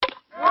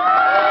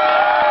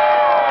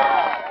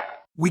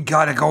We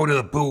gotta go to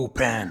the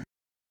bullpen.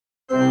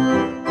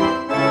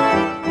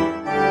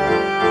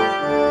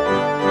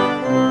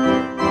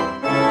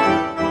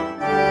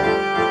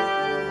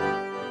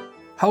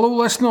 Hello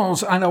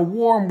listeners and a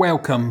warm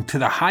welcome to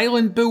the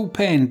Highland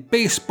Bullpen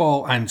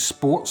Baseball and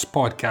Sports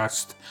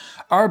Podcast.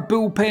 Our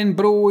Bullpen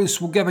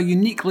Bros will give a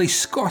uniquely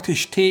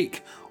Scottish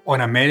take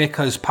on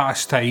America's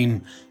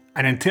pastime.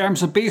 And in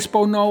terms of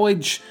baseball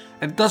knowledge,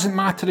 it doesn't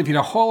matter if you're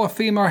a Hall of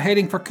Famer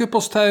heading for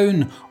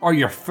Cooperstown or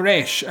you're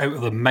fresh out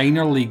of the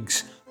minor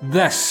leagues.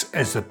 This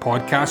is the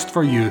podcast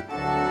for you.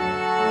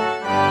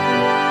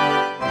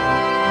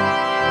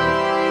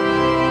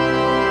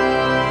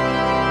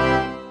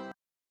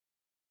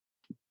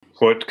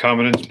 What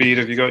Cameron's beer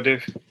have you got,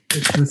 Dave?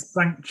 It's the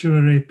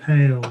Sanctuary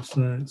Pale,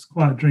 so it's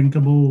quite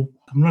drinkable.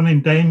 I'm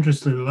running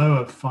dangerously low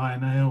of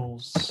fine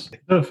ales. I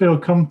don't feel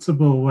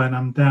comfortable when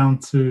I'm down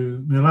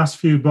to the last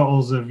few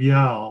bottles of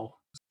Jarl.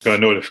 Got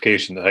a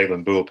notification that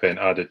Highland Bullpen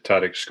added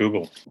Tarek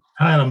Skubal.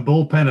 Highland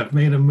Bullpen have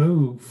made a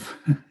move.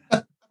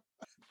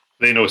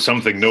 They know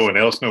something no one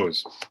else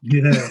knows.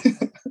 Yeah.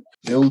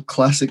 The old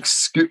classic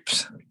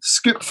scoops.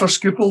 Scoop for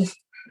Scoople.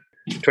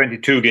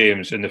 22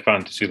 games in the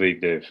Fantasy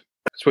League, Dave.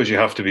 I suppose you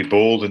have to be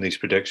bold in these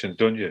predictions,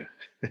 don't you?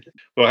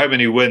 Well, how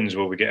many wins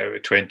will we get out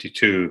of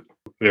 22?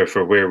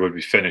 Therefore, where would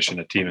we finish in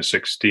a team of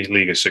 16,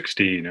 league of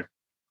 16?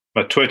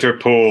 My Twitter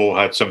poll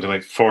had something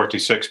like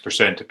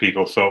 46% of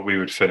people thought we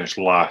would finish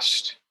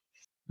last.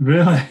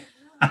 Really?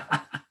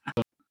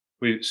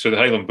 So the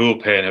Highland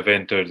Bullpen have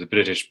entered the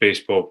British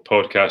Baseball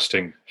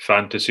Podcasting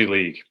Fantasy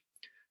League.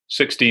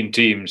 16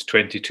 teams,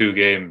 22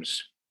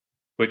 games.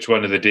 Which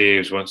one of the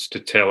Daves wants to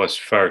tell us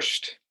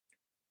first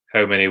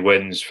how many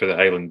wins for the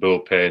Highland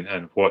Bullpen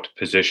and what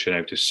position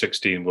out of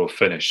 16 will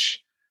finish?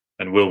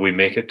 And will we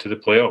make it to the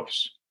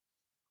playoffs?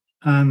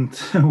 And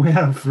we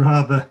have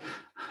rather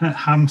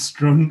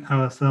hamstrung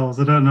ourselves.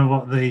 I don't know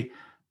what the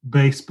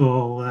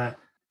baseball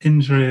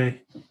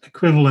injury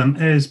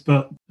equivalent is,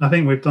 but I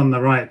think we've done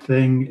the right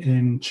thing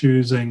in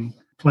choosing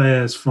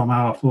players from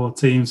our four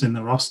teams in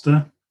the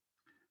roster.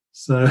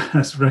 So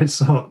as Red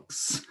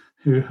Sox,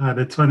 who had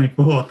a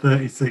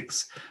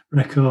 24-36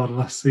 record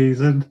last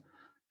season,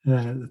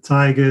 the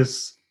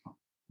Tigers,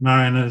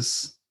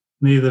 Mariners,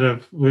 neither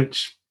of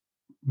which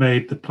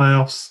made the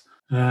playoffs.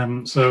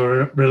 So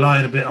we're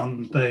relying a bit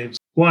on Dave's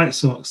White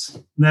Sox.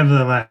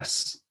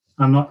 Nevertheless,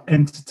 I'm not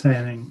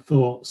entertaining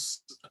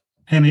thoughts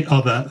any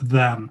other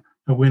than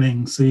a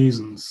winning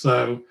season.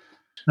 So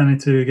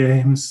 22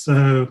 games,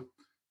 so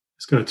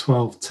let's go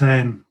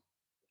 12-10.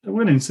 A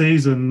winning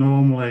season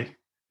normally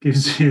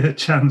gives you a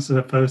chance at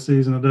a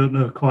postseason. I don't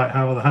know quite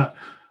how that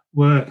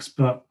works,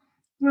 but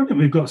I think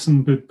we've got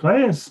some good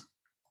players.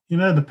 You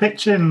know, the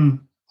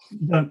pitching,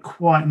 you don't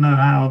quite know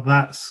how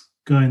that's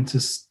going to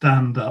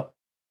stand up.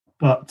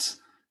 But,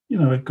 you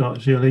know, we've got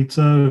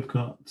Giolito, we've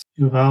got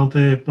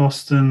Uvalde,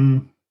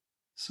 Boston,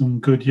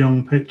 some good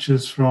young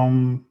pitchers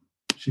from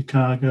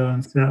Chicago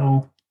and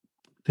Seattle,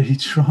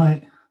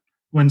 Detroit.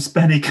 When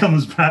Spenny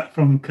comes back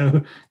from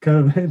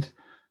COVID,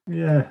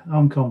 yeah,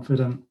 I'm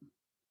confident.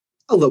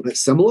 A little bit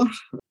similar.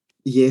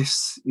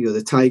 Yes, you know,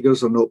 the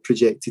Tigers are not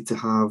projected to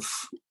have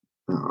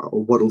a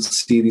World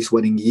Series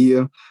winning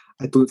year.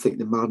 I don't think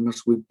the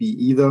Mariners would be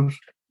either.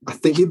 I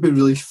think it'd be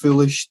really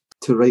foolish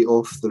to write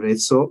off the Red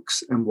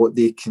Sox and what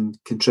they can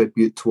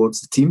contribute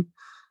towards the team.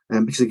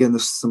 Because again,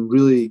 there's some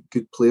really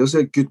good players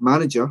there, good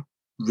manager,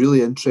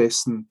 really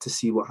interesting to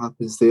see what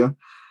happens there.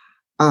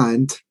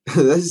 And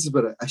this is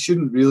where I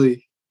shouldn't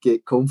really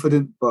get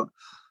confident, but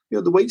you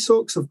know, the White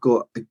Sox have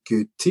got a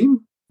good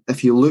team.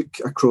 If you look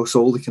across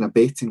all the kind of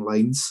betting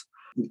lines,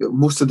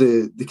 most of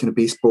the kind of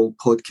baseball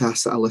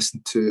podcasts that I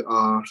listen to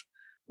are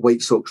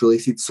White Sox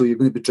related, so you're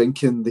going to be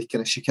drinking the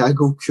kind of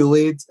Chicago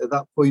Kool-Aid at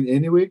that point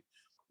anyway.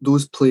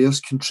 Those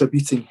players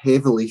contributing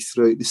heavily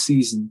throughout the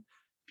season.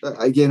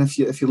 Again, if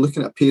you're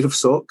looking at a pair of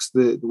socks,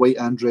 the white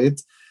and red,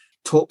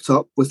 topped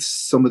up with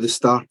some of the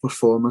star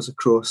performers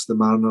across the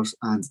Mariners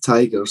and the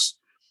Tigers,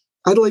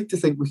 I'd like to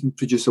think we can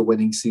produce a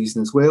winning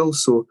season as well.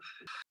 So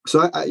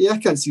I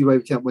can't see why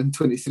we can't win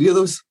 23 of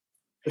those,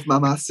 if my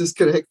maths is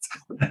correct.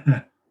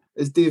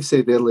 As Dave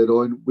said earlier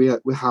on, we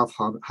have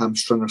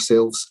hamstrung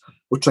ourselves.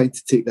 We're trying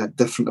to take that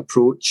different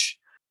approach.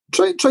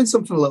 Trying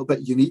something a little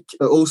bit unique.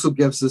 It also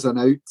gives us an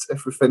out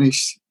if we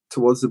finish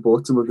towards the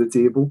bottom of the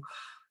table.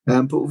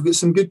 But we've got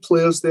some good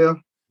players there.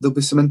 There'll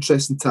be some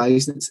interesting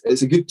ties.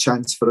 It's a good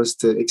chance for us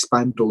to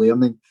expand the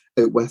learning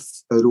out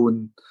with our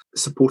own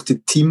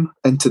supported team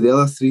into the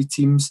other three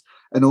teams,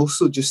 and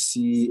also just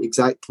see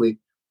exactly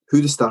who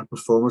the star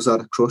performers are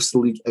across the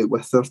league out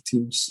with their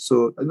teams.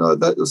 So no,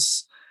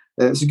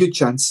 it's a good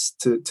chance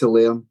to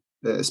learn,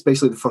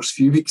 especially the first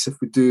few weeks if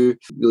we do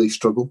really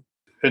struggle.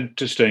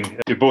 Interesting.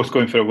 You're both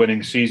going for a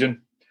winning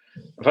season.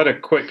 I've had a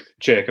quick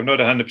check. I'm not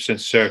 100%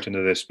 certain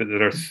of this, but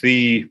there are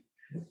 3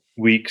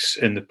 weeks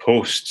in the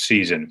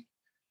post-season.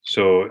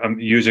 So I'm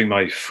using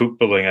my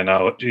footballing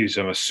analogies.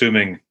 I'm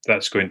assuming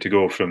that's going to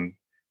go from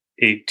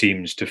 8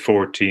 teams to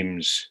 4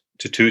 teams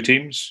to 2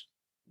 teams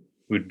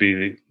would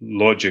be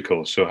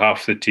logical. So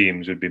half the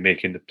teams would be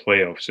making the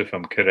playoffs, if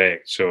I'm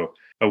correct. So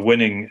a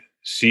winning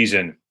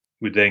season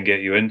would then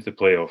get you into the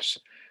playoffs.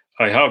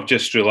 I have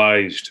just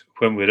realised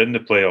when we're in the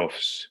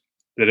playoffs,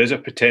 there is a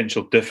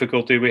potential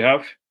difficulty we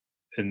have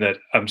in that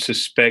I'm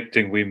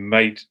suspecting we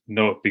might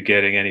not be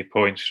getting any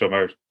points from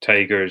our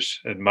Tigers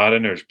and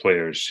Mariners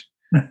players,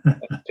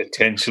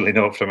 potentially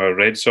not from our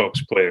Red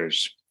Sox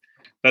players.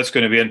 That's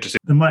going to be interesting.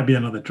 There might be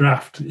another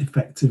draft,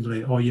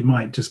 effectively, or you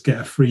might just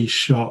get a free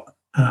shot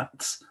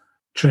at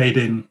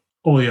trading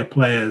all your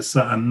players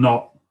that are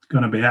not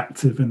going to be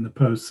active in the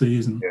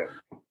postseason.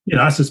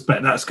 Yeah. I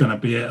suspect that's going to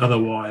be it.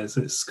 Otherwise,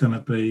 it's going to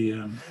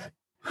be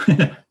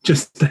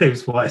just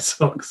Dave's White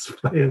Sox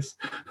players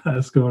that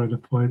are scoring the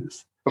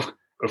points.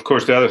 Of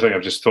course, the other thing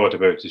I've just thought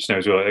about just now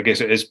as well, I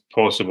guess it is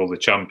possible the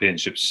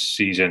championship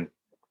season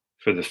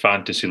for the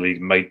Fantasy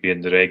League might be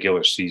in the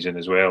regular season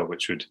as well,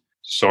 which would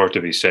sort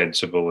of be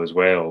sensible as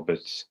well. But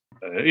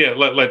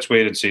let's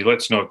wait and see.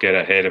 Let's not get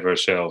ahead of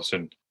ourselves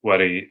and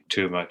worry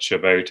too much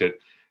about it.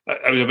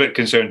 I was a bit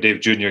concerned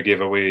Dave Jr.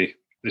 gave away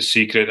the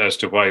secret as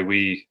to why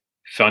we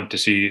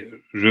fantasy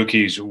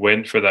rookies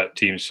went for that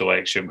team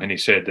selection when he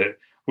said that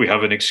we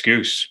have an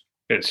excuse.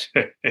 It's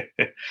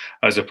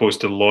as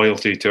opposed to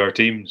loyalty to our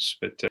teams,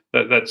 but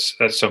that's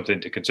something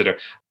to consider.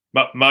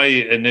 My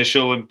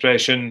initial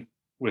impression,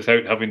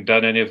 without having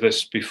done any of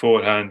this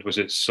beforehand, was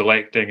that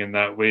selecting in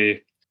that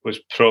way was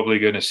probably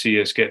going to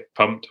see us get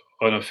pumped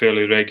on a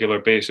fairly regular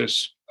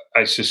basis.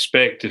 I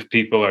suspect if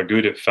people are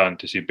good at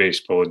fantasy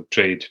baseball and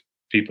trade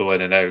people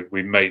in and out,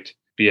 we might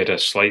be at a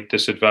slight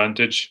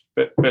disadvantage.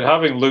 But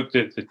having looked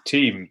at the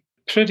team,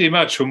 pretty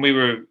much when we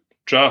were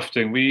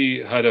drafting,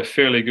 we had a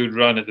fairly good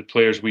run at the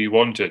players we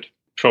wanted,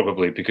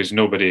 probably because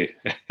nobody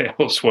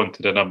else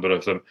wanted a number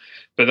of them.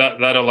 But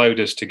that allowed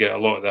us to get a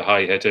lot of the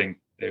high-hitting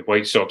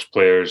White Sox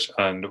players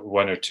and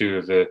one or two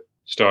of the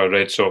star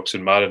Red Sox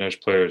and Mariners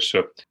players.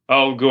 So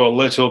I'll go a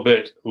little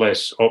bit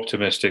less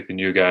optimistic than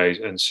you guys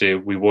and say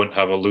we won't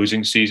have a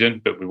losing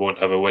season, but we won't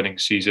have a winning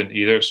season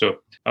either. So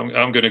I'm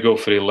going to go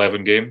for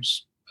 11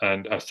 games,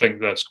 and I think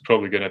that's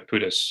probably going to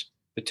put us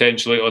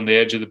potentially on the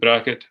edge of the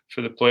bracket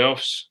for the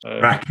playoffs.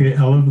 Bracket,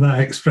 I love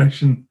that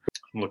expression.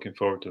 I'm looking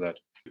forward to that.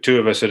 Two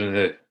of us are in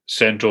the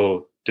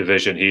Central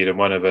Division here, and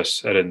one of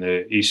us are in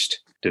the East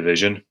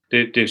Division.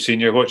 Dave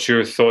Senior, what's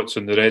your thoughts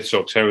on the Red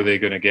Sox? How are they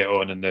going to get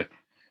on in the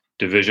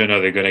division?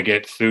 Are they going to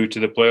get through to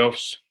the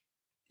playoffs?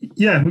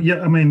 Yeah.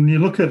 I mean, you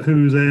look at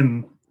who's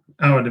in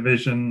our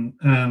division,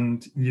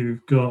 and you've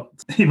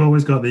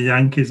always got the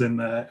Yankees in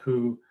there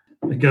who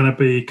are going to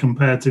be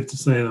competitive to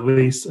say the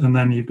least, and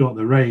then you've got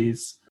the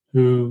Rays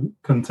who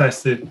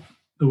contested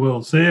the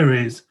World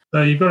Series.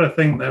 So you've got to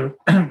think that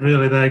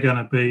really they're going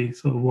to be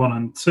sort of 1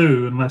 and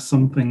 2 unless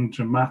something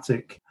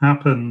dramatic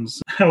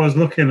happens. I was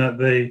looking at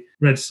the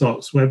Red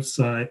Sox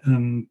website,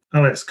 and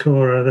Alex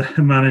Cora,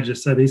 the manager,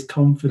 said he's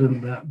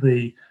confident that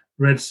the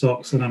Red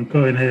Sox, and I'm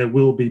quoting here,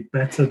 will be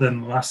better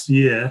than last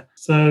year.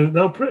 So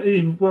they'll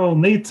pretty well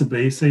need to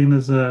be, seeing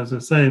as I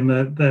was saying,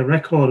 that their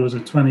record was a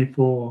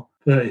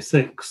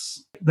 24-36.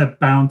 They're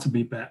bound to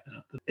be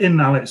better.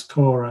 In Alex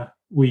Cora,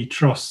 we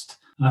trust.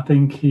 I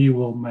think he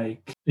will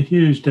make a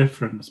huge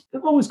difference.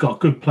 They've always got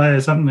good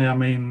players, haven't they? I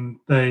mean,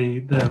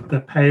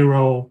 their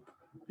payroll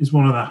is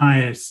one of the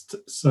highest.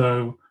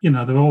 So,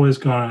 they've always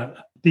got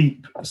a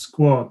deep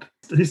squad.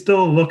 He's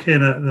still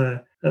looking at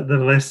the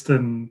list,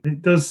 and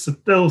it does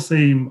still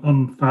seem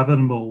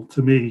unfathomable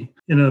to me.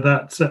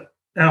 That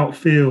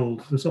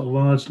outfield, the sort of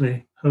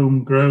largely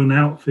homegrown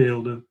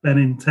outfield of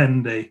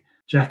Benintendi,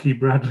 Jackie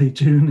Bradley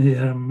Jr.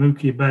 and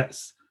Mookie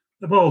Betts,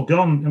 they've all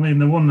gone. I mean,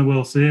 they won the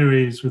World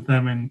Series with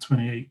them in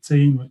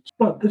 2018,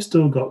 but they've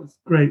still got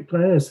great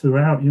players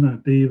throughout,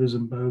 Beavers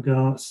and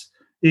Bogarts.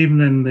 Even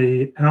in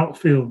the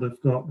outfield,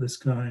 they've got this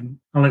guy,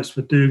 Alex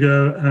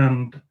Verdugo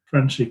and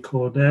Franchi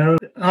Cordero.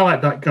 I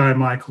like that guy,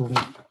 Michael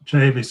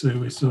Chavis, who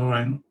we saw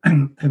in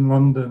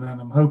London, and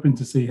I'm hoping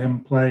to see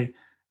him play.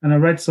 And I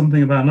read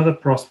something about another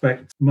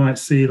prospect you might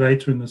see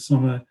later in the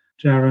summer,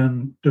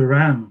 Jaron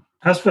Duran.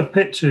 As for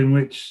pitching,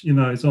 which,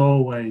 is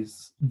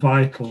always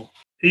vital,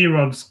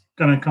 Erod's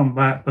going to come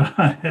back, but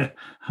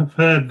I've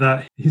heard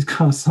that he's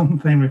got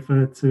something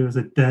referred to as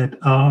a dead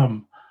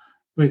arm,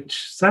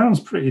 which sounds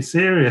pretty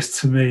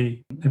serious to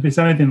me. If it's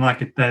anything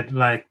like a dead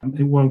leg,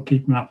 it won't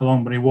keep him up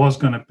long, but he was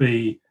going to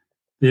be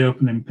the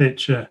opening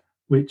pitcher,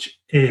 which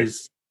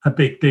is a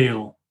big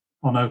deal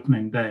on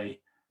opening day.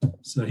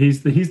 So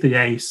he's the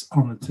ace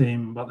on the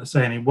team, but they're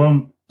saying he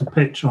won't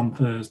pitch on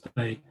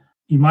Thursday.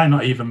 He might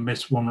not even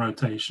miss one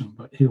rotation,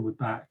 but he'll be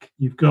back.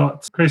 You've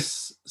got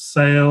Chris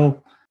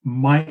Sale.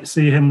 Might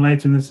see him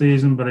later in the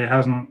season, but he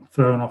hasn't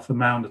thrown off the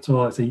mound at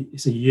all.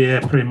 It's a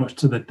year pretty much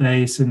to the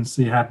day since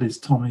he had his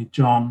Tommy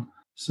John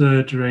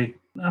surgery.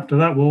 After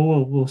that,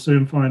 we'll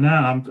soon find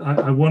out.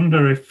 I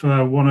wonder if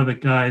one of the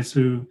guys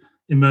who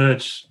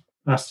emerged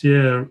last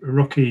year,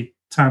 rookie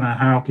Tanner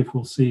Houck, if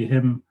we'll see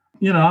him.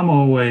 I'm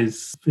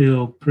always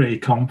feel pretty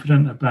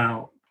confident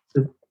about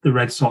the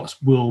Red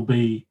Sox will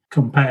be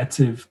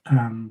competitive,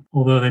 and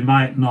although they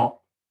might not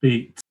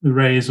beat the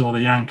Rays or the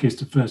Yankees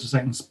to first or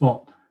second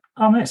spot,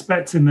 I'm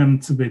expecting them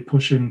to be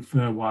pushing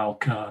for a wild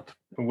card.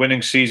 A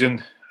winning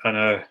season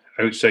and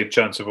outside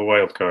chance of a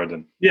wild card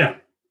then? Yeah.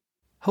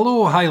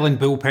 Hello, Highland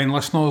Bullpen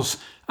listeners.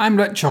 I'm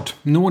Richard,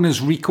 known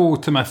as Rico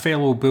to my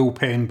fellow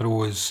Bullpen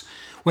bros.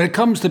 When it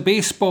comes to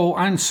baseball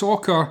and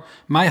soccer,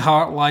 my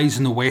heart lies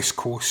in the West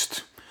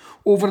Coast.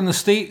 Over in the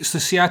States, the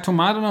Seattle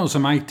Mariners are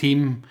my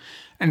team.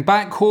 And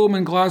back home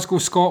in Glasgow,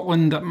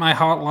 Scotland, my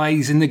heart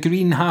lies in the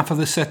green half of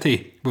the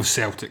city with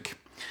Celtic.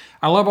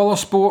 I love other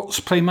sports,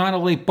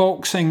 primarily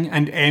boxing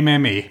and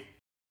MMA.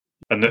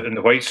 And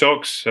the White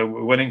Sox, a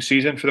winning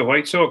season for the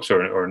White Sox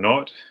or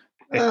not?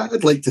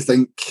 I'd like to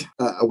think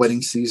a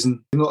winning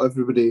season. Not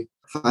everybody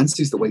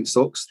fancies the White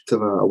Sox to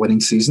have a winning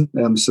season.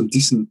 Some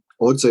decent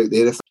odds out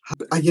there.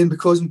 Again,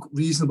 because I'm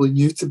reasonably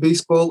new to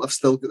baseball, I've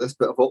still got this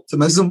bit of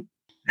optimism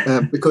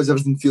because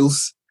everything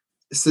feels,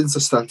 since I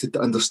started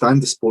to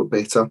understand the sport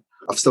better,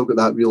 I've still got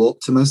that real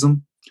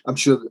optimism. I'm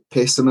sure that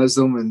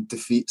pessimism and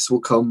defeats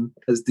will come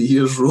as the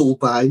years roll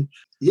by.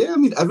 Yeah, I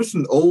mean,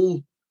 everything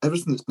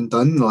that's been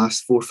done in the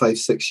last 4, 5,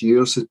 6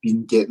 years has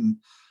been getting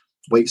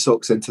White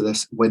Sox into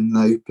this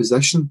win-now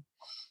position.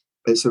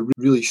 It's a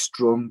really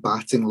strong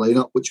batting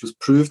lineup, which was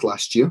proved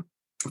last year.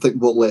 I think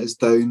what let us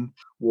down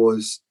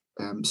was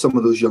some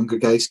of those younger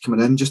guys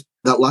coming in, just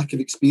that lack of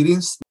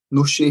experience.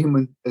 No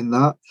shame in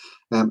that.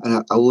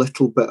 And a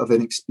little bit of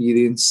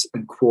inexperience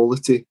and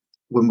quality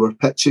when we're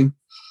pitching.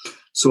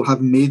 So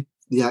having made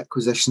the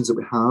acquisitions that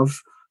we have,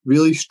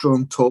 really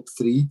strong top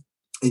three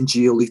in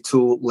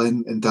Giolito,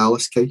 Lynn and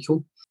Dallas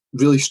Keuchel.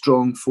 Really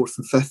strong fourth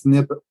and fifth in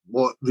there. But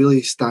what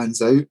really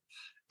stands out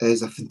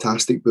is a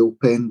fantastic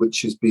bullpen,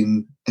 which has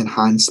been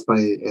enhanced by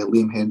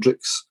Liam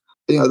Hendricks.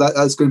 You know,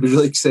 that's going to be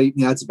really exciting.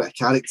 He adds a bit of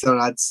character,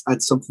 adds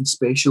something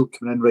special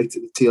coming in right at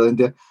the tail end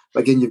there.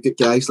 But again, you've got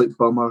guys like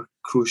Bummer,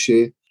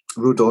 Crochet,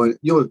 Rodon,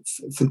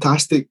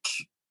 fantastic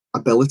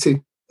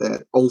ability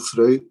all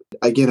throughout.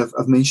 Again,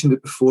 I've mentioned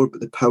it before,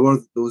 but the power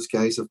that those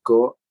guys have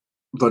got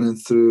running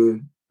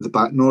through the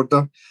batting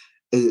order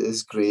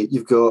is great.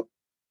 You've got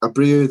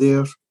Abreu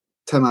there.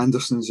 Tim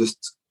Anderson's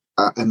just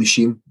a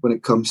machine when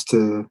it comes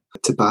to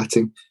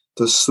batting.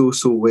 Does so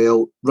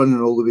well,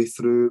 running all the way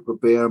through.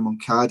 Robert,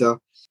 Moncada,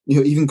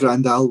 even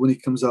Grandal when he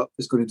comes up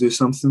is going to do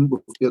something.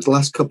 The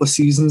last couple of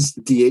seasons,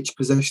 the DH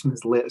position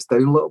has let us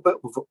down a little bit.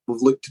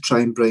 We've looked to try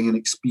and bring in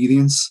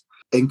experience.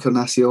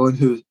 Encarnacion,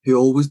 who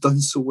always done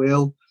so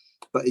well,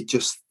 but it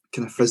just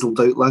kind of fizzled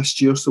out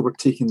last year. So we're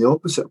taking the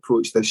opposite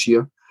approach this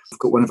year. We've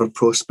got one of our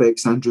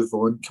prospects, Andrew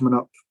Vaughan, coming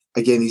up.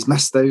 Again, he's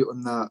missed out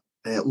on that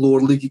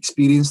lower league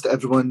experience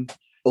that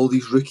all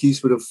these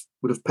rookies would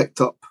have picked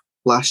up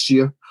last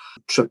year,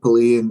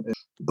 AAA.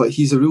 But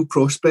he's a real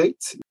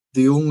prospect.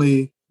 The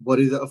only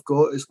worry that I've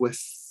got is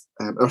with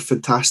our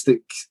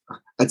fantastic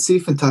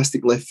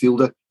left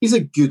fielder. He's a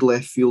good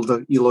left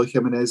fielder, Eloy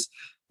Jimenez,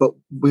 but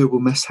where we'll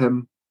miss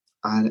him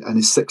and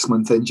his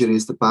 6-month injury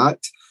is the bat.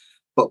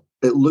 But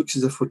it looks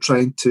as if we're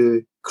trying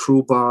to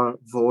crowbar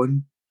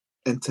Vaughan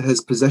into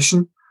his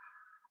position.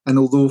 And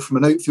although from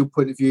an outfield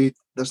point of view,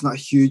 there's not a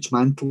huge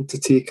mantle to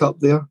take up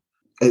there,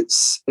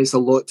 it's a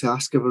lot to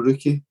ask of a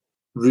rookie.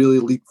 Really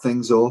lead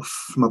things off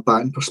from a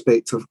batting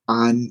perspective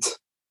and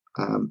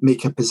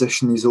make a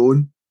position his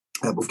own.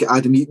 We've got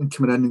Adam Eaton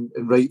coming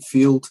in right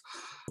field.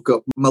 We've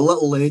got my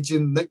little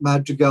legend, Nick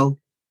Madrigal,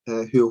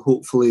 who will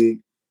hopefully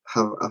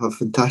have a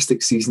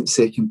fantastic season at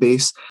second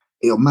base.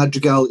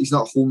 Madrigal, he's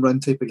not a home run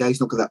type of guy.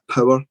 He's not got that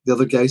power. The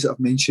other guys that I've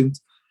mentioned,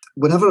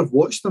 whenever I've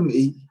watched him,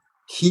 he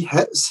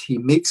hits, he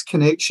makes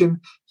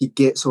connection, he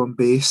gets on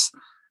base,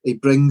 he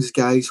brings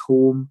guys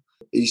home.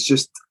 He's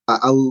just,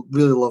 I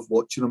really love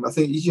watching him. I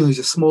think he's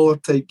a smaller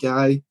type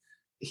guy.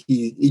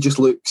 He just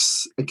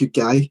looks a good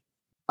guy.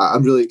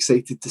 I'm really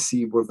excited to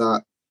see where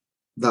that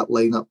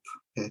lineup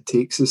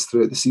takes us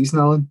throughout the season,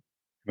 Alan.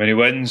 Many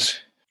wins?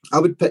 I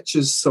would pitch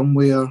us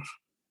somewhere.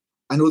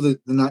 I know the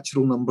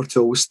natural number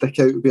to always stick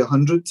out would be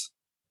 100.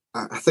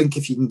 I think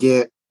if you can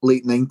get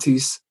late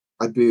 90s,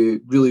 I'd be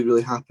really,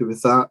 really happy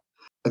with that.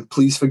 And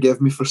please forgive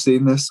me for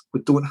saying this.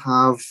 We don't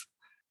have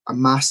I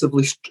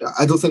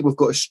don't think we've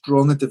got as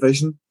strong a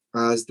division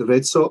as the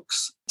Red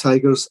Sox.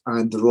 Tigers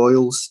and the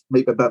Royals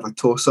might be a bit of a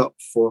toss-up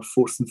for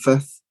 4th and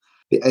 5th.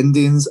 The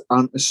Indians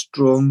aren't as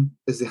strong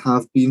as they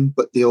have been,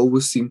 but they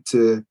always seem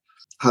to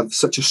have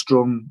such a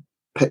strong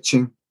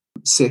pitching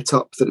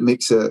setup that it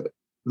makes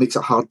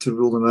it hard to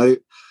rule them out.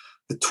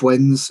 The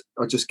Twins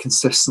are just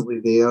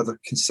consistently there. They're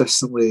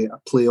consistently a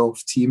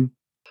playoff team.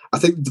 I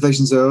think the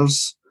division's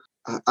ours.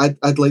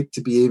 I'd like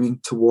to be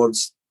aiming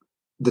towards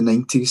the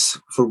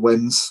 90s for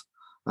wins.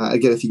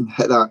 Again, if you can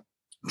hit that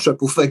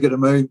triple figure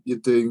amount, you're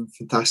doing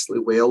fantastically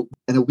well.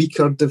 In a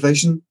weaker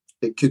division,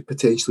 it could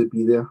potentially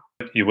be there.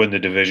 You win the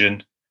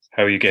division.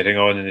 How are you getting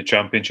on in the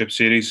championship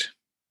series?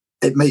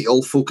 It might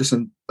all focus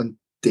on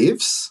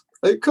Dave's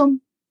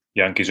outcome.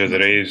 Yankees or the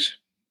Rays?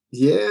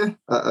 Yeah,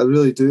 I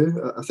really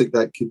do. I think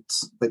that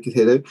could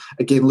head out.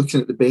 Again,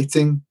 looking at the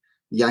betting,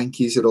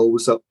 Yankees are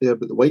always up there,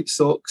 but the White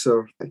Sox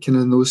are kind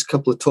of in those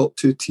couple of top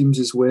 2 teams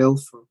as well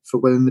for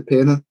winning the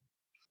pennant.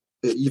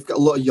 You've got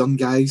a lot of young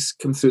guys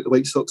coming through at the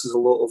White Sox. There's a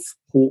lot of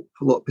hope,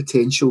 a lot of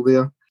potential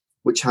there,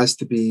 which has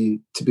to be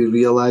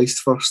realised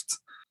first.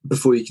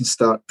 before you can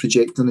start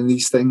projecting on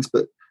these things.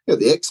 But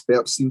the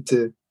experts seem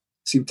to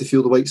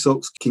feel the White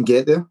Sox can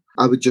get there.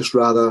 I would just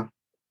rather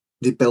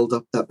they build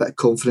up that bit of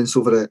confidence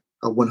over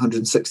a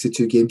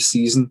 162 game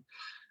season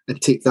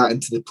and take that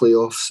into the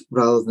playoffs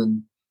rather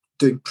than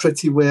doing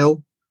pretty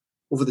well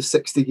over the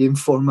 60 game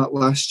format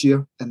last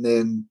year and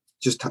then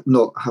just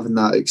not having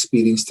that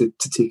experience to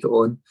take it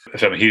on.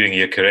 If I'm hearing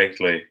you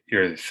correctly,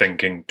 you're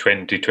thinking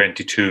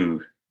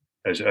 2022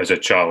 as a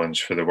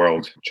challenge for the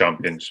world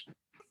champions.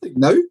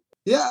 Now?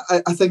 Yeah,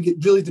 I think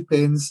it really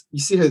depends. You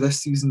see how this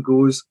season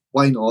goes.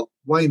 Why not?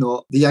 Why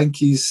not? The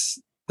Yankees,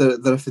 they're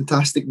a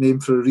fantastic name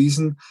for a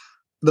reason.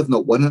 They've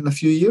not won it in a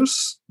few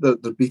years. They're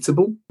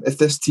beatable. If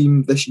this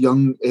team, this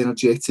young,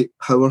 energetic,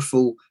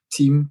 powerful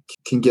team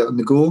can get on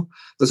the go,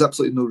 there's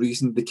absolutely no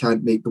reason they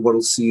can't make the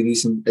World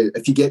Series. And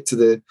if you get to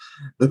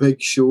the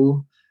big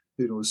show,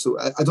 who knows? So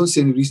I don't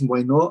see any reason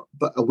why not,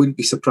 but I wouldn't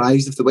be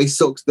surprised if the White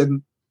Sox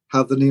didn't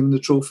have their name in the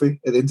trophy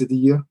at the end of the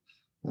year.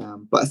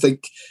 But I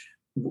think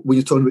when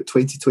you're talking about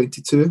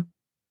 2022,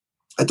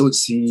 I don't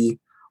see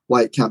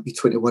why it can't be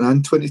 21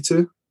 and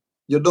 22.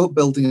 You're not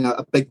building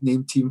a big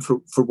name team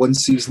for one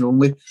season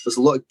only. There's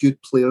a lot of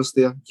good players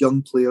there,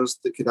 young players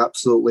that could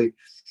absolutely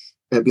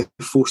be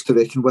a force to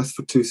reckon with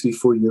for 2, 3,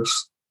 4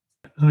 years.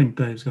 I think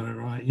Dave's got it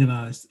right.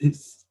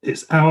 It's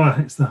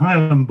the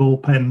Highland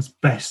Bullpen's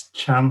best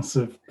chance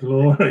of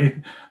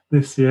glory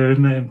this year,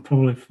 isn't it? And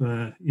probably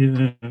for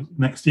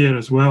next year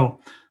as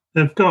well.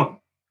 They've got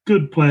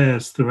good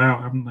players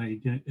throughout, haven't they?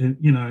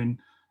 In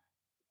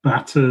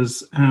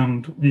batters,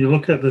 and you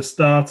look at the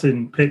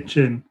starting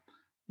pitching.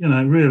 It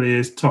really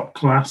is top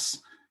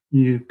class.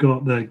 You've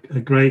got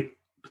a great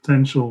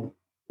potential,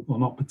 well,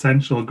 not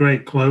potential, a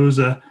great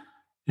closer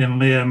in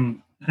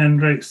Liam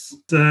Hendricks.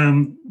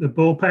 The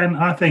bullpen,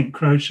 I think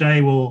Crochet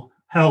will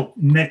help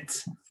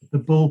knit the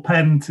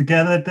bullpen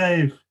together,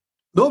 Dave.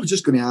 No, I was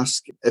just going to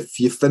ask, if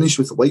you finish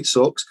with the White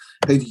Sox,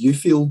 how do you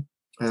feel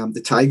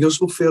the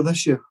Tigers will fare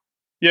this year?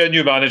 Yeah,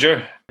 new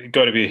manager. You've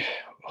got to be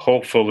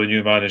hopeful the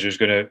new manager is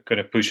going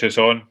to push us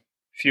on.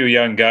 Few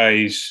young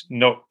guys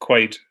not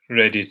quite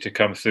ready to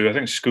come through. I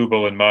think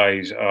Skubal and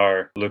Mize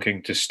are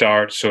looking to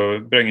start, so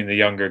bringing the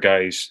younger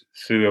guys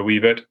through a wee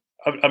bit.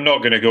 I'm not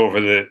going to go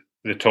over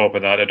the top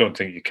of that. I don't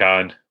think you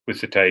can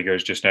with the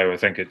Tigers just now. I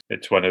think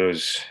it's one of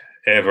those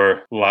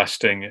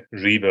everlasting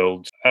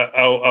rebuilds.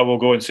 I will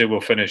go and say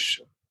we'll finish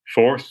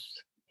fourth,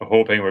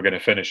 hoping we're going to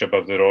finish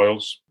above the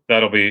Royals.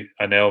 That'll be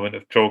an element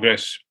of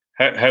progress.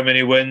 How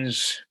many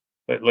wins?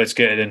 Let's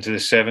get it into the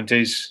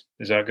 70s.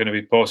 Is that going to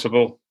be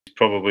possible?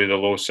 Probably the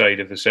low side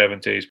of the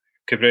 70s.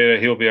 Cabrera,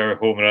 he'll be our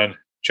home run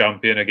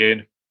champion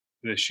again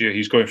this year.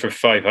 He's going for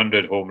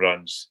 500 home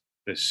runs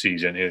this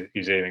season.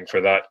 He's aiming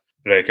for that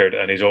record,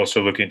 and he's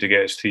also looking to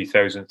get his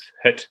 3,000th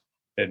hit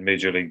in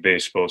Major League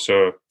Baseball.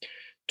 So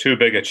 2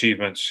 big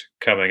achievements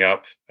coming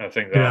up. I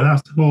think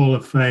that's Hall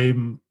of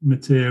Fame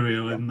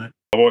material, isn't it?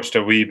 I watched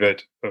a wee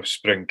bit of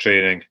spring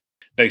training.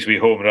 Nice wee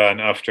home run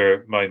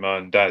after my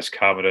man Daz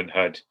Cameron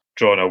had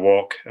drawn a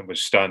walk and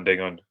was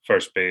standing on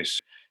first base.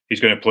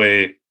 He's going to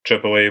play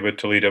AAA with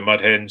Toledo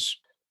Mud Hens.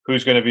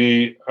 Who's going to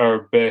be our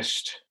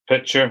best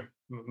pitcher?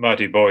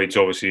 Matty Boyd's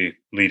obviously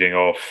leading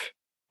off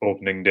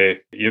opening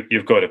day.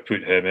 You've got to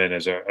put him in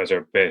as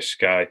our best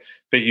guy.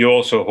 But you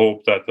also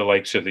hope that the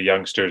likes of the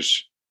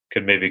youngsters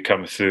can maybe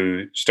come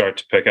through, start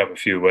to pick up a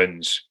few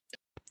wins.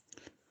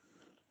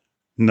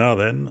 Now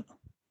then,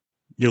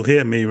 you'll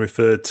hear me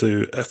referred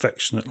to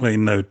affectionately,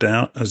 no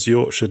doubt, as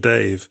Yorkshire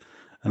Dave,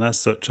 and as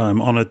such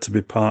I'm honoured to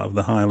be part of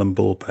the Highland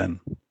Bullpen.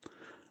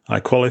 I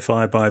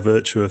qualify by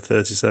virtue of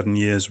 37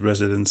 years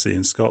residency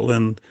in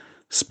Scotland,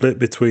 split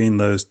between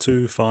those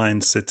 2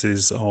 fine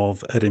cities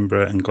of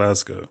Edinburgh and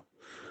Glasgow.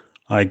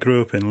 I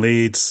grew up in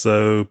Leeds,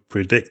 so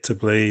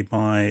predictably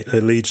my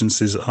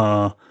allegiances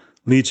are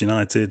Leeds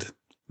United,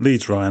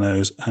 Leeds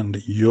Rhinos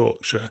and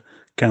Yorkshire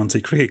County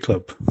Cricket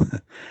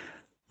Club.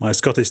 My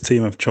Scottish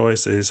team of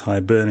choice is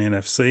Hibernian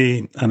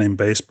FC, and in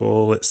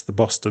baseball it's the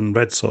Boston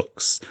Red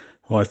Sox,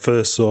 who I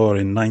first saw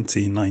in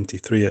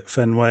 1993 at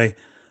Fenway,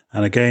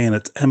 and again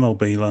at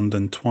MLB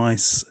London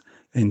twice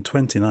in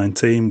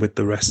 2019 with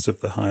the rest of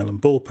the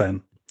Highland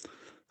Bullpen.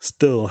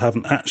 Still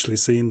haven't actually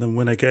seen them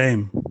win a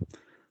game.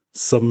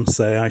 Some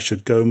say I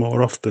should go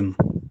more often.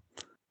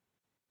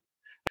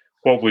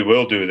 What we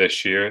will do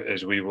this year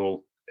is we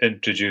will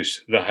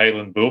introduce the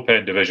Highland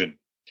Bullpen division.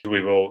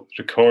 We will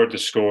record the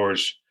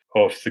scores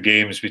of the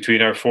games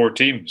between our 4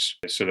 teams.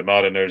 So the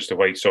Mariners, the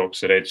White Sox,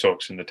 the Red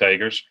Sox and the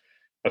Tigers.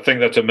 I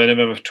think that's a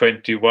minimum of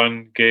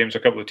 21 games. A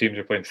couple of teams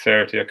are playing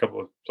 30, a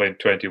couple are playing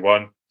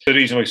 21. It's a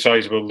reasonably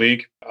sizable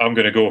league. I'm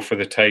going to go for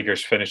the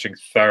Tigers finishing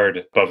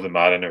 3rd above the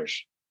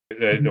Mariners.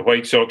 The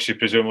White Sox, you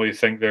presumably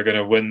think they're going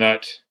to win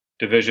that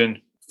division?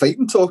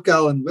 Fighting talk,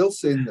 Alan. Well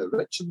saying that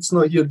Richard's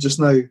not here just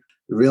now,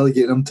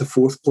 relegating him to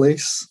 4th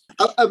place.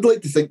 I'd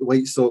like to think the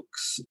White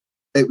Sox,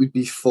 it would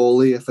be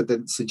folly if I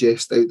didn't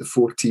suggest out the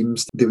 4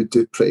 teams they would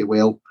do pretty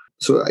well.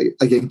 So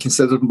again,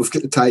 considering we've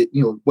got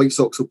the White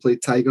Sox will play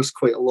Tigers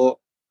quite a lot,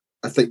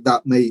 I think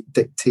that might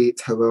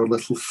dictate how our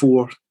little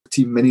 4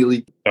 team mini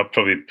league. That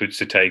probably puts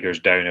the Tigers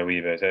down a wee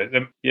bit.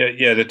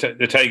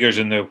 The Tigers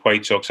and the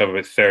White Sox have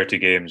about 30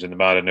 games, and the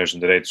Mariners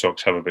and the Red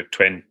Sox have about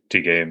 20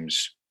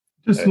 games.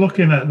 Just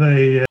looking at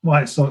the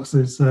White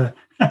Sox's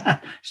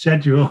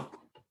schedule,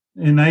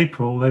 in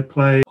April they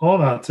play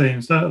all our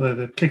teams, don't they?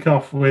 They kick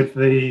off with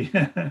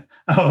the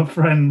our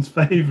friend's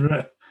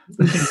favourite.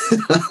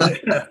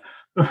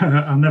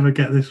 I'll never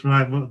get this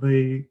right, but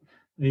the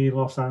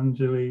Los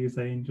Angeles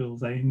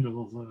Angels. The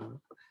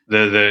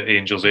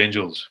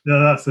Angels. Yeah,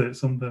 that's it,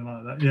 something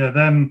like that. Yeah,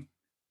 then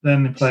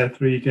they play a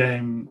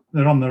 3-game.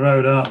 They're on the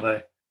road, aren't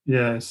they?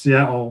 Yeah,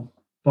 Seattle,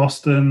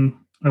 Boston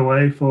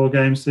away,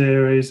 4-game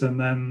series, and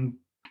then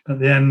at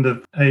the end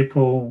of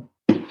April,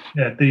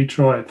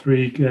 Detroit,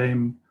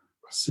 3-game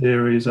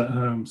series at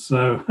home.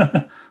 So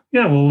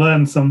we'll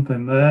learn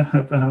something there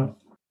about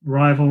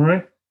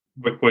rivalry.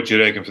 What do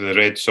you reckon for the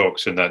Red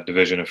Sox in that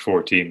division of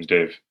 4 teams,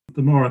 Dave?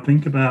 The more I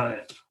think about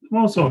it, the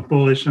more sort of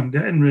bullish I'm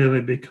getting, really,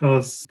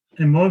 because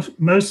in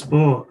most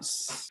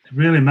sports, it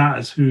really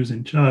matters who's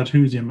in charge,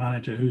 who's your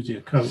manager, who's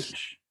your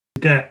coach.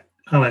 Get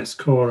Alex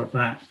Cora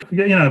back.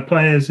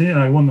 Players,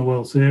 won the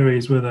World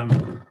Series with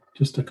them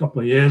just a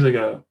couple of years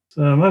ago.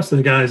 So most of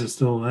the guys are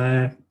still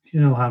there.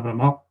 He'll have them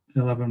up.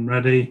 He'll have them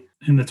ready.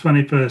 In the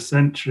 21st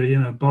century,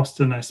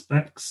 Boston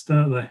expects,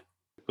 don't they?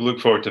 We look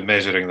forward to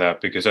measuring that,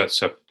 because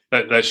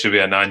that should be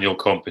an annual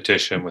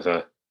competition with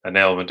an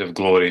element of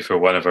glory for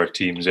one of our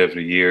teams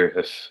every year,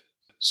 if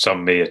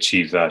some may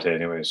achieve that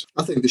anyways.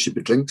 I think there should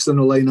be drinks on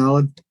the line,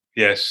 Alan.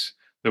 Yes,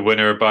 the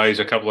winner buys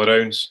a couple of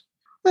rounds.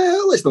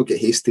 Let's not get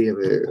hasty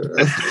about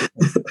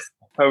it.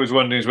 I was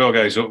wondering as well,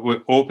 guys,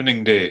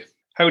 opening day.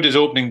 How does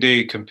opening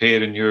day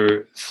compare in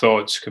your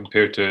thoughts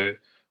compared to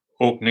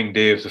opening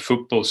day of the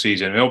football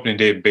season? I mean, opening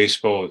day in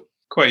baseball,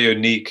 quite a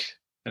unique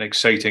and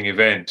exciting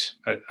event,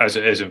 as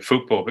it is in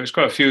football, but there's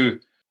quite a few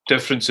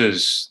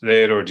differences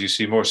there, or do you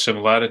see more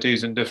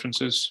similarities and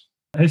differences?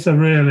 It's a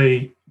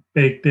really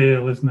big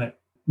deal, isn't it?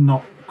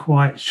 Not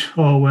quite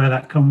sure where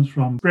that comes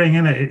from.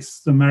 Bringing it,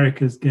 it's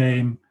America's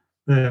game,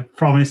 the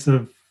promise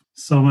of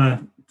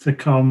summer to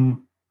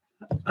come.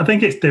 I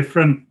think it's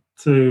different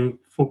to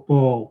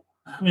football.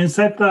 I mean,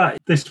 said that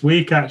this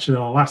week, actually,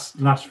 or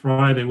last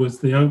Friday, was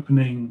the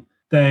opening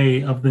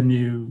day of the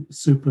new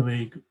Super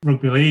League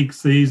Rugby League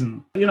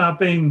season. I've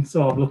been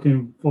sort of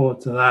looking forward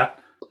to that.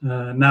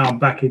 Now I'm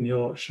back in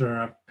Yorkshire.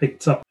 I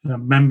picked up a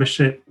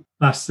membership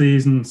last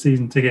season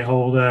ticket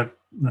holder.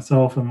 That's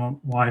all for my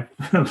wife,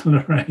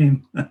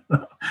 Lorraine.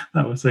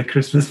 That was a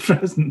Christmas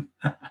present.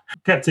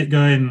 Kept it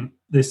going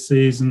this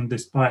season,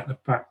 despite the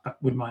fact that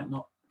we might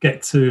not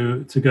get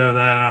to go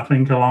there. I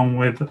think along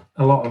with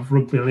a lot of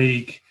rugby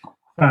league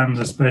fans,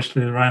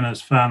 especially the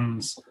Rhinos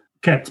fans,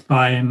 kept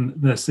buying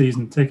their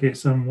season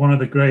tickets. And one of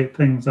the great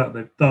things that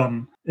they've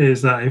done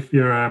is that if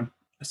you're a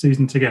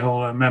season ticket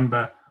holder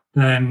member,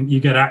 then you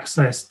get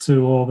access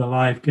to all the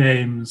live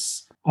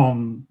games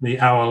on the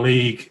Our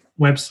League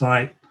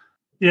website.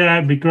 Yeah,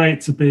 it'd be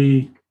great to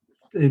be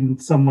in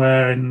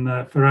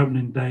somewhere for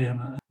opening day.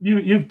 And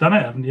you've done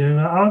it, haven't you,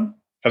 Alan?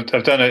 I've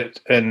done it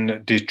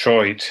in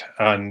Detroit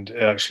and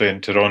actually in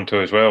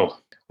Toronto as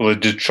well. Well, the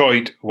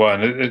Detroit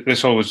one,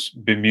 this always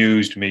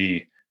bemused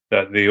me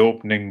that the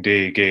opening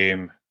day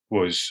game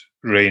was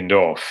rained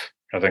off.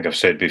 I think I've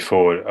said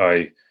before,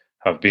 I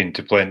have been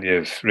to plenty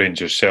of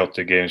Rangers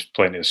Celtic games,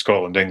 plenty of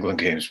Scotland England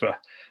games, but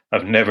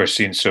I've never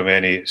seen so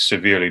many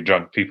severely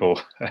drunk people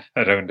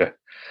around a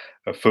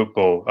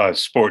football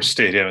sports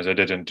stadium as I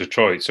did in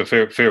Detroit. So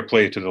fair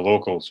play to the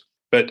locals.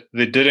 But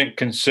they didn't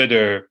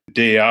consider the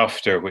day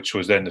after, which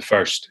was then the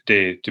first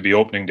day, to be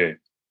opening day.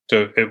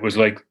 So it was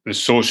like the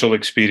social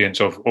experience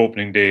of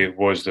opening day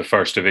was the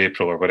 1st of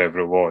April or whatever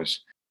it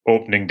was.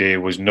 Opening day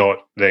was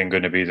not then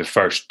going to be the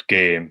first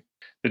game.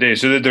 The day,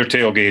 so they did their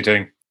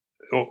tailgating.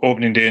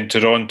 Opening day in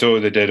Toronto,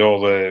 they did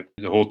all the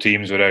whole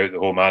teams were out, the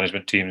whole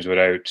management teams were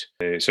out.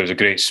 So it was a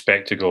great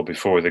spectacle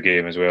before the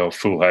game as well,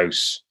 full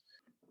house.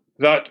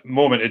 That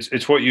moment,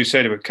 it's what you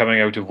said about coming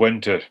out of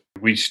winter.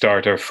 We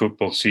start our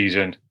football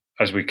season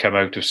as we come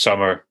out of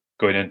summer,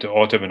 going into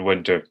autumn and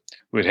winter.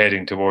 We're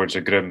heading towards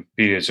a grim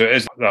period. So it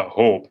is that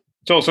hope.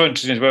 It's also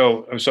interesting as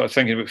well, I was sort of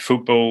thinking about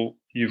football.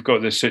 You've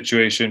got this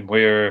situation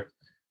where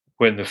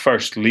when the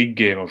first league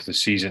game of the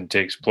season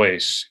takes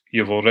place,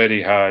 you've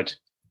already had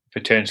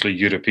potentially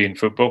European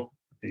football.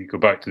 You go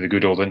back to the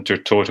good old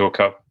Inter-Toto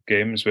Cup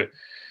games, but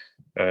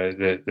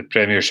the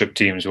Premiership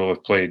teams will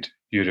have played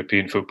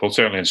European football,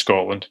 certainly in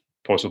Scotland,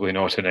 possibly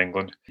not in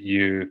England.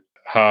 You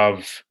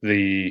have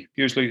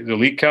usually the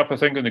League Cup, I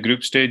think, in the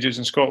group stages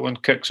in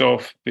Scotland kicks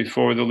off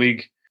before the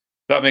league.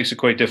 That makes it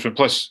quite different.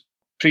 Plus,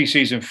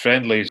 pre-season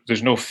friendlies,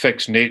 there's no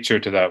fixed nature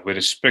to that,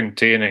 whereas spring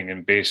training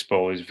in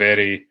baseball is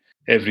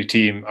every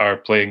team are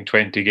playing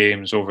 20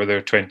 games over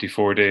their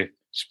 24-day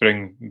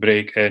spring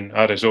break in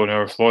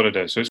Arizona or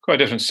Florida. So it's quite a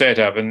different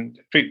setup. And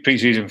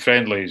pre-season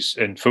friendlies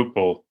in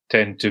football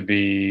tend to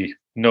be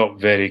not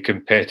very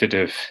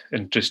competitive,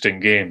 interesting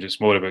games. It's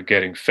more about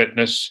getting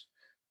fitness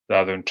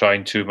rather than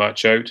trying too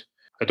much out.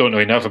 I don't know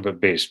enough about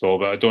baseball,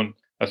 but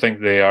I think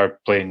they are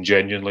playing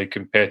genuinely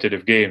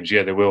competitive games.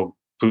 Yeah, they will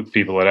put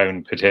people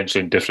around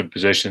potentially in different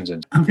positions.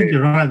 And I think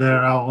you're right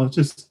there, Al.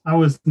 I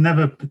was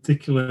never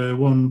particularly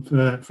one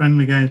for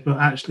friendly games, but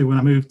actually when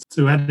I moved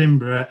to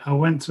Edinburgh, I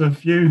went to a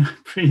few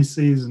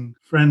pre-season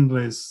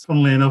friendlies.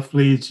 Funnily enough,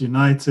 Leeds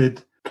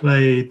United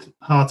played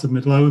Heart of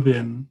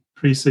Midlothian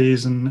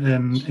pre-season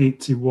in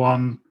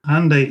 81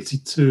 and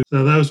 82.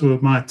 So those were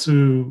my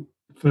two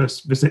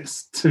first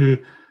visits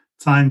to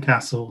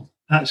Tynecastle.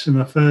 Actually,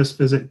 my first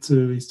visit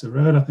to Easter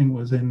Road, I think,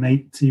 was in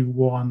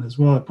 81 as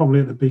well, probably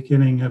at the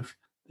beginning of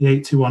the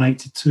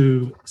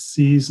 81-82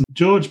 season.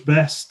 George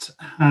Best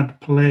had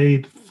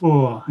played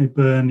for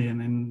Hibernian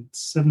in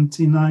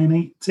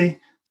 79-80.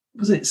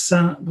 Would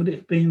it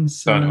have been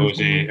San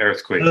Jose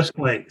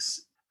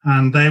Earthquakes?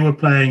 And they were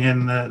playing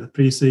in the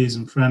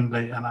pre-season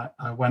friendly, and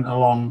I went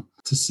along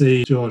to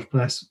see George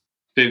Best.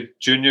 Dave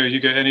Jr., you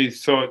got any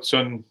thoughts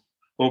on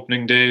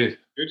opening day?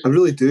 I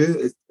really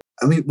do.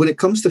 I mean, when it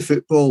comes to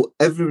football,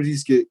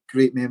 everybody's got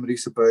great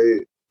memories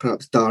about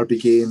perhaps derby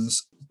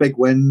games, big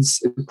wins,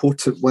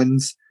 important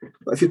wins.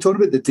 But if you're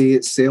talking about the day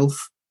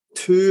itself,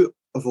 two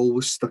have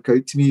always stuck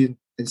out to me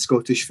in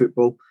Scottish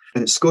football,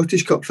 and it's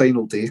Scottish Cup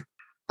final day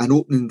and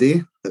opening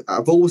day.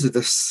 I've always had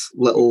this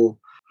little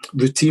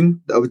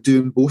routine that I would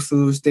do in both of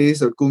those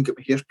days. I would go and get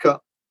my hair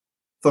cut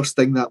first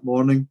thing that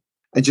morning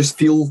and just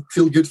feel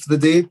good for the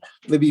day,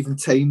 maybe even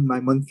time my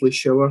monthly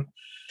shower.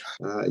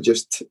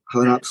 Just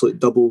have an absolute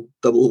double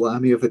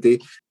whammy of a day.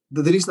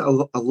 The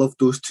reason I love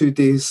those 2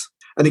 days,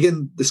 and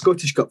again, the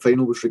Scottish Cup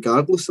final was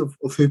regardless of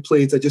who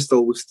played. I just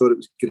always thought it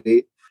was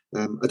great.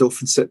 I'd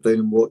often sit down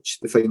and watch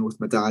the final with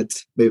my dad.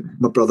 Maybe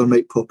my brother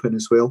might pop in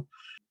as well.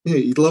 Yeah,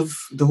 you'd love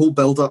the whole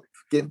build-up,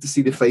 getting to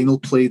see the final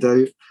played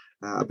out.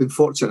 I've been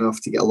fortunate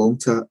enough to get along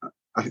to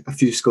a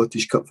few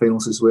Scottish Cup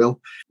finals as well.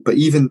 But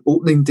even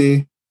opening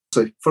day,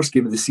 first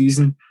game of the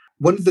season,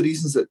 one of the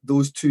reasons that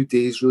those 2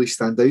 days really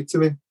stand out to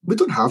me, we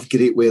don't have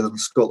great weather in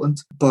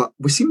Scotland, but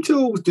we seem to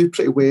always do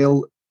pretty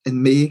well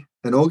in May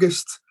and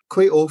August.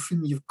 Quite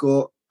often you've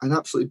got an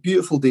absolutely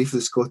beautiful day for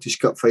the Scottish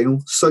Cup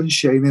final, sun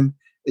shining.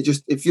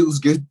 It feels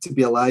good to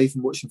be alive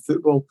and watching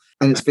football.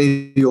 And it's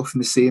very often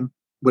the same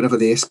whenever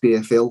the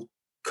SPFL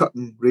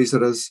cutting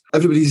razor is.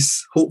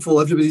 Everybody's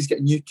hopeful, everybody's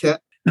getting new kit,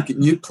 you've got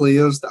new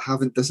players that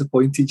haven't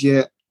disappointed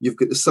yet. You've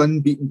got the sun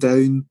beating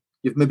down,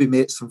 you've maybe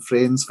met some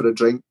friends for a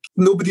drink.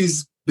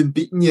 Nobody's been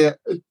beaten yet.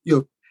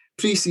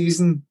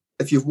 Pre-season,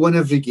 if you've won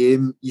every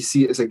game, you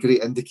see it as a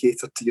great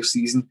indicator to your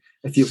season.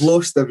 If you've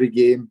lost every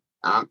game,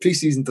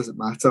 pre-season doesn't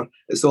matter.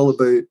 It's all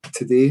about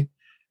today.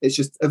 It's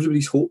just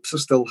everybody's hopes are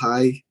still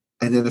high.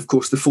 And then, of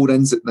course, the 4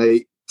 ends at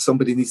night,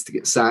 somebody needs to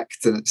get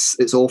sacked and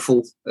it's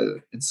awful,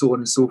 and so on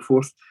and so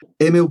forth.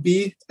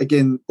 MLB,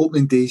 again,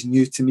 opening day is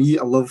new to me.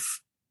 I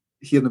love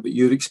hearing about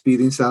your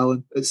experience,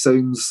 Alan. It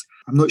sounds,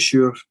 I'm not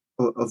sure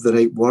of the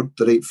right word,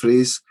 the right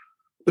phrase,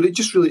 but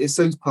it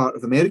sounds part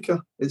of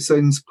America. It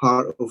sounds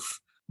part of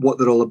what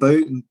they're all about,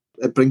 and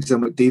it brings in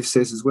what Dave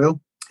says as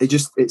well.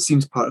 It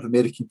seems part of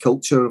American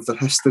culture, of their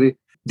history.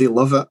 They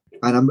love it,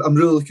 and I'm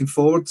really looking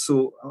forward.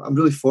 So I'm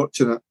really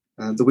fortunate.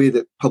 The way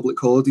that public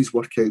holidays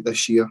work out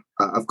this year,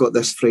 I've got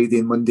this Friday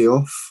and Monday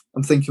off.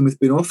 I'm thinking with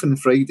being off on the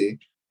Friday,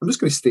 I'm just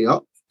going to stay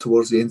up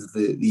towards the end of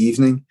the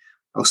evening.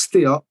 I'll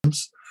stay up.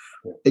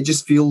 It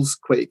just feels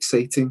quite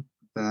exciting.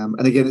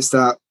 And again, it's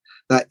that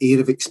air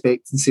of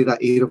expectancy, that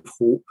air of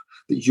hope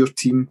that your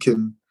team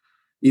can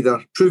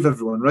either prove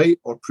everyone right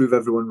or prove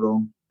everyone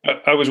wrong.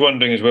 I was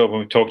wondering as well, when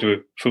we talked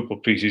about football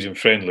pre-season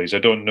friendlies, I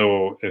don't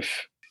know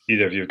if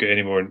either of you have got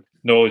any more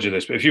knowledge of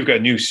this, but if you've got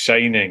a new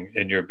signing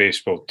in your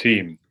baseball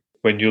team,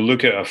 when you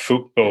look at a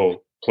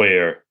football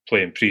player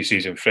playing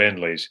pre-season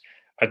friendlies,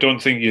 I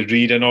don't think you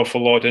read an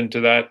awful lot into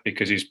that,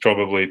 because he's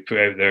probably put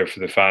out there for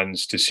the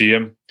fans to see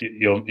him.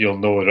 You'll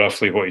know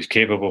roughly what he's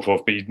capable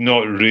of, but you're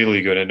not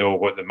really going to know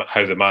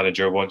how the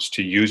manager wants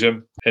to use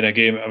him in a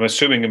game. I'm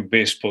assuming in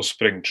baseball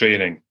spring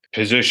training,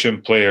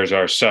 position players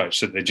are such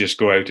that they just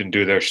go out and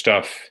do their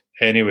stuff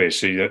anyway,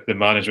 so the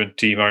management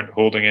team aren't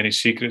holding any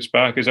secrets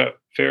back. Is that a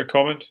fair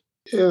comment?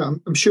 Yeah,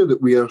 I'm sure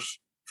that we are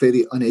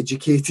very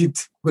uneducated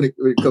when it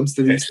comes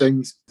to these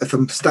things. If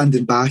I'm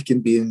standing back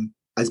and being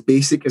as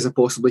basic as I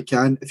possibly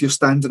can, if you're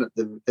standing at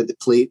the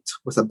plate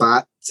with a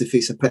bat to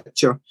face a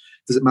pitcher,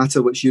 does it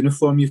matter which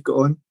uniform you've got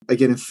on?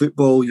 Again, in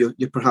football,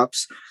 you're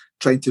perhaps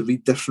trying to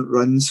read different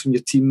runs from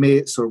your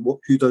teammates or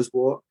who does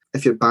what.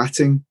 If you're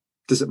batting,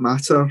 does it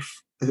matter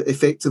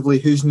effectively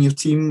who's in your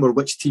team or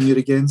which team you're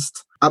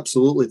against?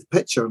 Absolutely, the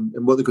pitcher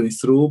and what they're going to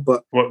throw.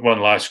 But one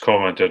last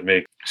comment I'd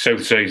make.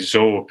 Southside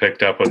Zoe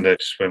picked up on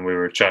this when we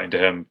were chatting to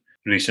him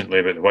recently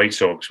about the White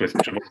Sox with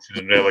promotion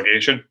and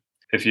relegation.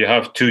 If you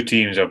have 2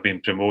 teams that have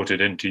been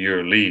promoted into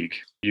your league,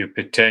 you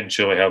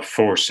potentially have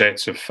 4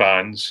 sets of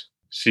fans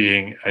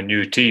seeing a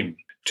new team,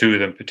 2 of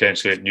them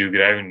potentially at new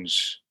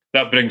grounds.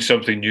 That brings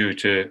something new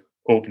to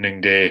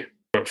opening day.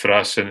 But for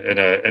us in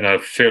a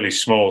fairly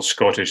small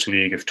Scottish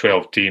league of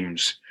 12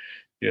 teams,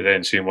 you're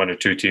then seeing 1 or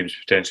 2 teams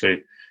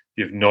potentially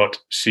you've not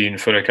seen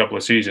for a couple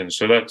of seasons.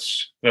 So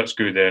that's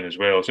good then as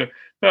well. So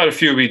there are a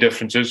few wee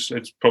differences.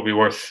 It's probably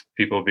worth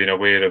people being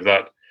aware of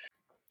that.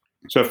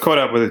 So I've caught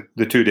up with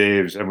the two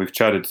Daves and we've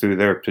chatted through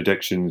their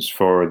predictions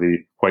for the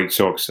White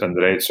Sox and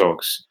the Red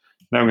Sox.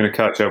 Now I'm going to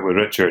catch up with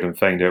Richard and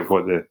find out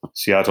what the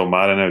Seattle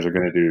Mariners are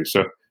going to do.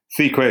 So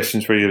 3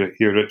 questions for you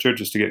here, Richard,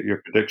 just to get your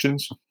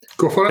predictions.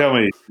 Go for it. Tell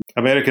me,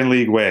 American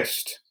League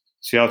West,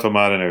 Seattle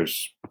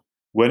Mariners,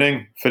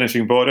 winning,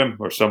 finishing bottom,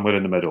 or somewhere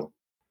in the middle?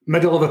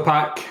 Middle of the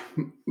pack,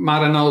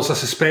 Mariners, I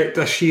suspect,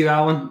 this year,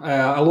 Alan.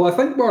 Although I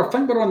think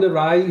we're on the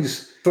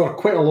rise for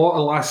quite a lot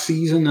of last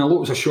season. Although it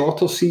was a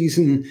shorter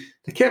season,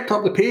 they kept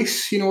up the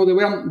pace.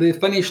 They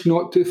finished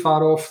not too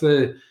far off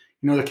the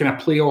kind of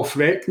playoff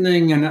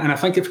reckoning. And I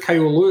think if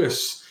Kyle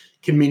Lewis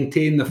can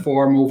maintain the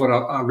form over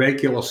a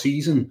regular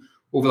season,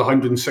 over the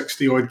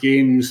 160 odd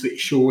games that he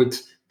showed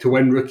to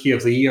win Rookie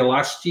of the Year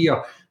last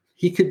year,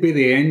 he could be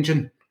the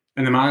engine,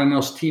 and the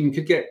Mariners team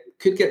could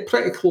get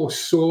pretty close.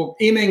 So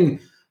aiming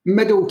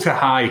middle to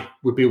high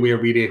would be where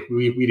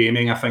we're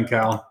aiming, I think,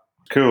 Alan.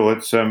 Cool.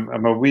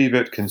 I'm a wee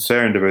bit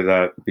concerned about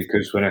that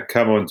because when I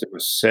come on to the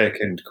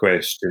second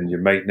question, you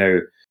might now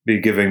be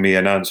giving me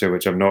an answer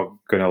which I'm not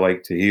going to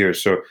like to hear.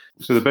 So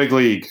the big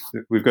league,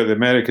 we've got the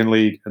American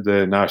League and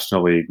the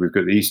National League. We've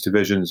got the East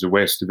Divisions, the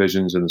West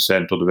Divisions, and the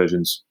Central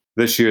Divisions.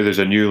 This year there's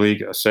a new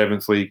league, a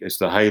 7th league. It's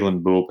the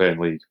Highland Bullpen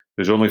League.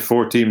 There's only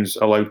 4 teams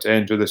allowed to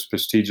enter this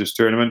prestigious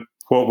tournament.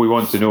 What we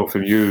want to know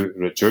from you,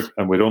 Richard,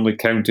 and we're only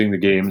counting the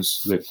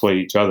games they play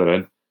each other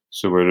in,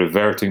 so we're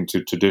reverting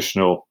to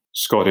traditional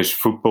Scottish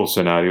football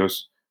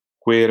scenarios.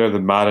 Where are the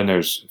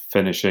Mariners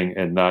finishing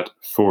in that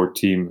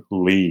 4-team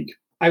league?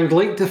 I would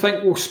like to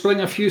think we'll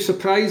spring a few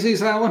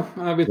surprises, Alan.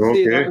 I would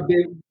say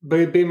that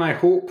would be my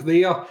hope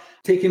there.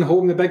 Taking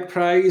home the big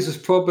prize is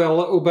probably a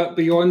little bit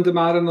beyond the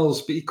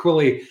Mariners, but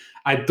equally,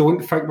 I don't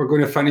think we're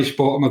going to finish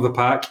bottom of the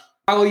pack.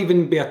 I'll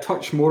even be a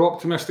touch more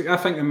optimistic. I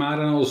think the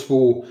Mariners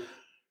will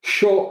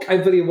shock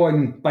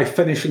everyone by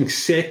finishing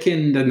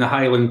second in the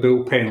Highland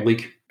Bullpen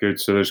League. Good.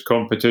 So there's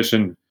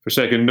competition for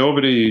second.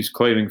 Nobody's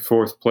claiming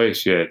 4th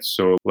place yet.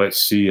 So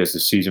let's see as the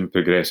season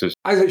progresses.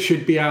 As it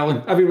should be,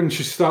 Alan. Everyone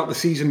should start the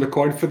season with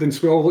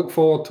confidence. We all look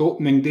forward to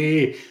opening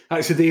day.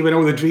 That's the day when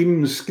all the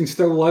dreams can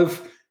still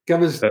live.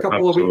 Give us a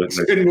couple of weeks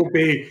and we'll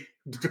be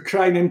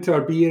crying into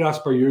our beer as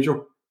per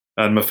usual.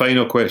 And my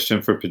final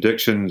question for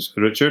predictions,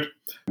 Richard.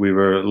 We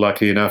were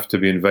lucky enough to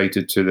be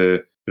invited to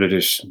the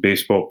British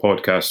Baseball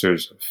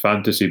Podcasters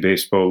Fantasy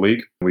Baseball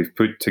League. We've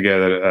put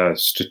together a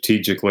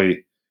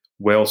strategically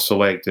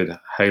well-selected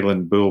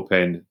Highland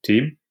Bullpen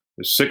team.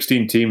 There's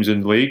 16 teams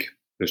in the league.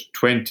 There's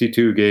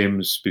 22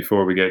 games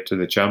before we get to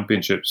the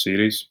Championship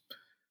Series.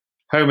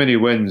 How many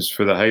wins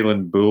for the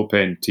Highland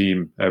Bullpen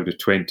team out of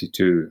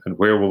 22, and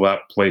where will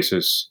that place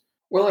us?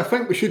 Well, I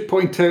think we should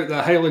point out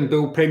that Highland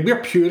Bullpen,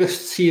 we're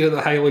purists here at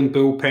the Highland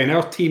Bullpen.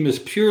 Our team is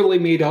purely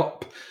made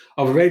up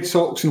of Red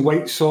Sox and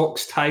White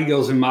Sox,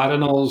 Tigers and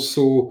Mariners.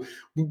 So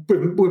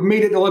we've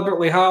made it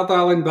deliberately hard,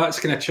 Alan. That's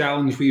kind of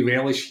challenge we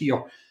relish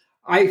here.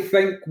 I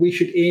think we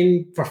should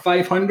aim for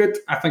 500.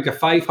 I think a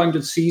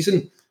 500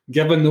 season,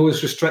 given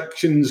those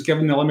restrictions,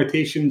 given the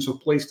limitations we've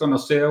placed on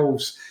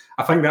ourselves,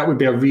 I think that would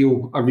be a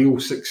real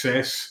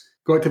success.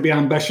 Got to be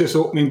ambitious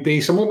opening day.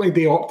 Some opening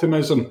day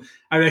optimism.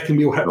 I reckon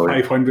we'll hit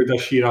 500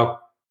 this year.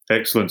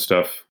 Excellent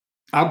stuff.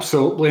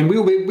 Absolutely. And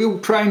we'll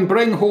try and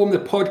bring home the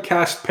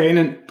podcast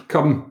pennant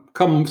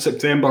come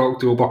September,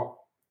 October.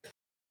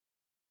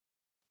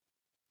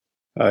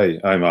 Hi,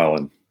 I'm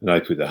Alan, and I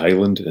put the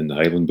Highland in the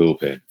Highland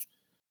Bullpen.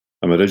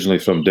 I'm originally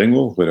from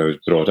Dingwall, where I was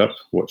brought up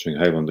watching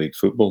Highland League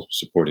football,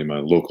 supporting my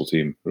local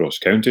team, Ross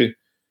County,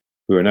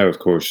 who are now, of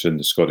course, in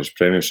the Scottish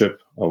Premiership,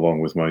 along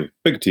with my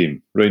big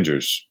team,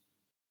 Rangers.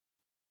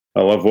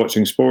 I love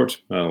watching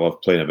sport, and I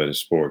love playing a bit of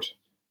sport.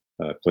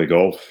 I play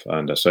golf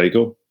and I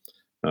cycle.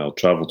 I'll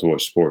travel to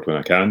watch sport when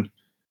I can.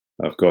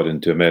 I've got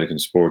into American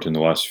sport in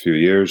the last few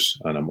years,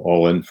 and I'm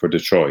all in for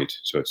Detroit.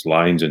 So it's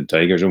Lions and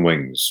Tigers and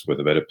Wings, with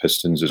a bit of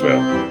Pistons as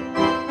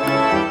well.